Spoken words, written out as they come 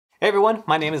Hey everyone,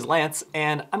 my name is Lance,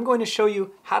 and I'm going to show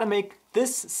you how to make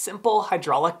this simple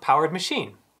hydraulic powered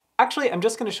machine. Actually, I'm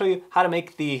just going to show you how to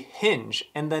make the hinge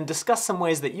and then discuss some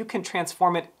ways that you can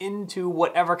transform it into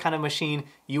whatever kind of machine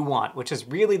you want, which is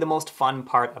really the most fun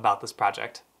part about this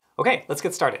project. Okay, let's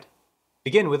get started.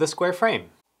 Begin with a square frame.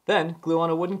 Then glue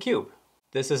on a wooden cube.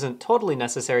 This isn't totally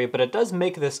necessary, but it does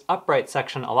make this upright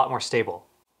section a lot more stable.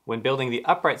 When building the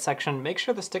upright section, make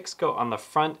sure the sticks go on the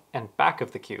front and back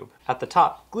of the cube. At the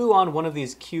top, glue on one of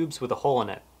these cubes with a hole in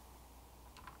it.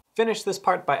 Finish this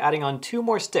part by adding on 2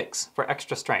 more sticks for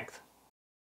extra strength.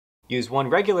 Use one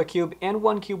regular cube and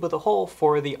one cube with a hole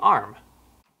for the arm.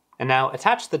 And now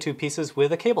attach the 2 pieces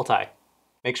with a cable tie.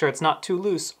 Make sure it's not too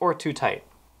loose or too tight.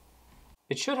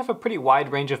 It should have a pretty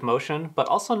wide range of motion, but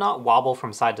also not wobble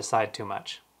from side to side too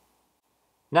much.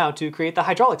 Now to create the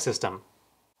hydraulic system.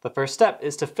 The first step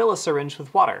is to fill a syringe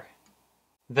with water.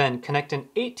 Then connect an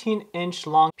 18-inch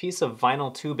long piece of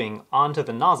vinyl tubing onto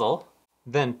the nozzle,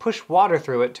 then push water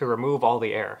through it to remove all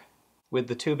the air. With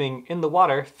the tubing in the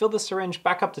water, fill the syringe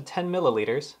back up to 10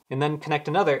 milliliters, and then connect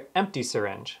another empty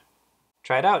syringe.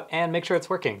 Try it out and make sure it's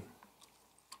working.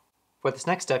 For this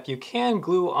next step, you can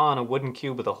glue on a wooden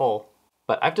cube with a hole,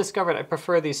 but I've discovered I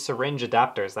prefer these syringe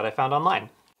adapters that I found online.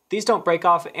 These don't break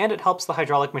off, and it helps the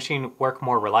hydraulic machine work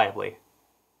more reliably.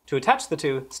 To attach the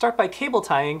two, start by cable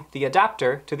tying the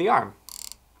adapter to the arm.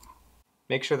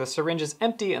 Make sure the syringe is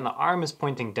empty and the arm is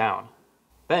pointing down.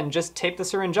 Then just tape the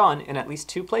syringe on in at least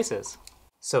 2 places.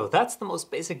 So that's the most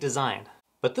basic design.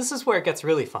 But this is where it gets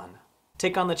really fun.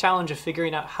 Take on the challenge of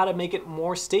figuring out how to make it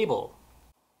more stable,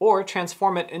 or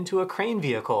transform it into a crane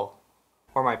vehicle,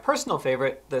 or my personal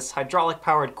favorite, this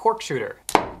hydraulic-powered cork shooter.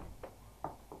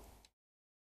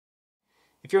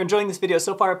 If you're enjoying this video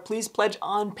so far, please pledge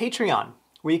on Patreon,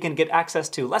 where you can get access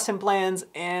to lesson plans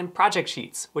and project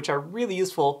sheets, which are really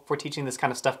useful for teaching this kind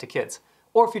of stuff to kids,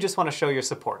 or if you just want to show your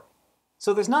support.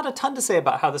 So there's not a ton to say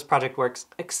about how this project works,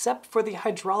 except for the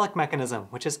hydraulic mechanism,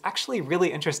 which is actually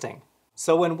really interesting.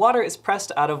 So when water is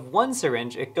pressed out of one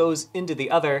syringe, it goes into the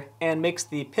other and makes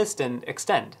the piston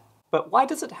extend. But why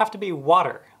does it have to be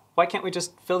water? Why can't we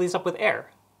just fill these up with air?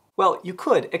 Well, you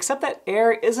could, except that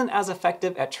air isn't as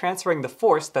effective at transferring the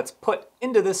force that's put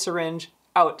into this syringe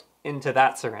out into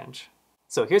that syringe.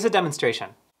 So here's a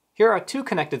demonstration. Here are 2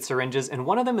 connected syringes and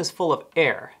one of them is full of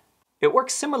air. It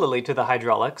works similarly to the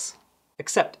hydraulics,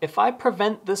 except if I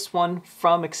prevent this one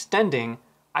from extending,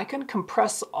 I can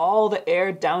compress all the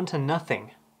air down to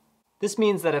nothing. This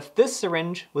means that if this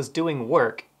syringe was doing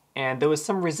work and there was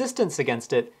some resistance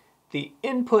against it, the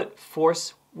input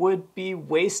force would be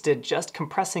wasted just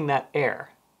compressing that air.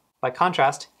 By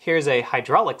contrast, here's a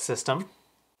hydraulic system.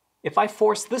 If I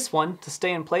force this one to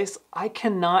stay in place, I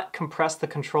cannot compress the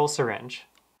control syringe.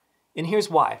 And here's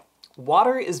why.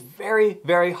 Water is very,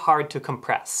 very hard to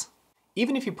compress.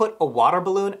 Even if you put a water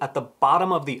balloon at the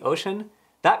bottom of the ocean,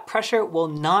 that pressure will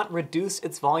not reduce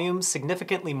its volume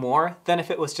significantly more than if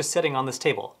it was just sitting on this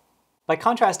table. By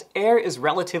contrast, air is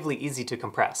relatively easy to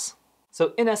compress.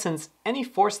 So in essence, any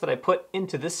force that I put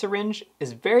into this syringe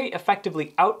is very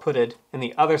effectively outputted in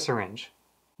the other syringe,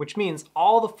 which means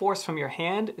all the force from your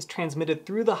hand is transmitted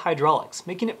through the hydraulics,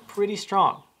 making it pretty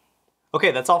strong. Okay,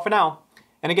 that's all for now.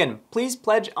 And again, please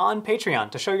pledge on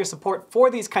Patreon to show your support for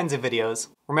these kinds of videos.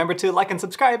 Remember to like and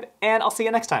subscribe, and I'll see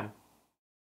you next time.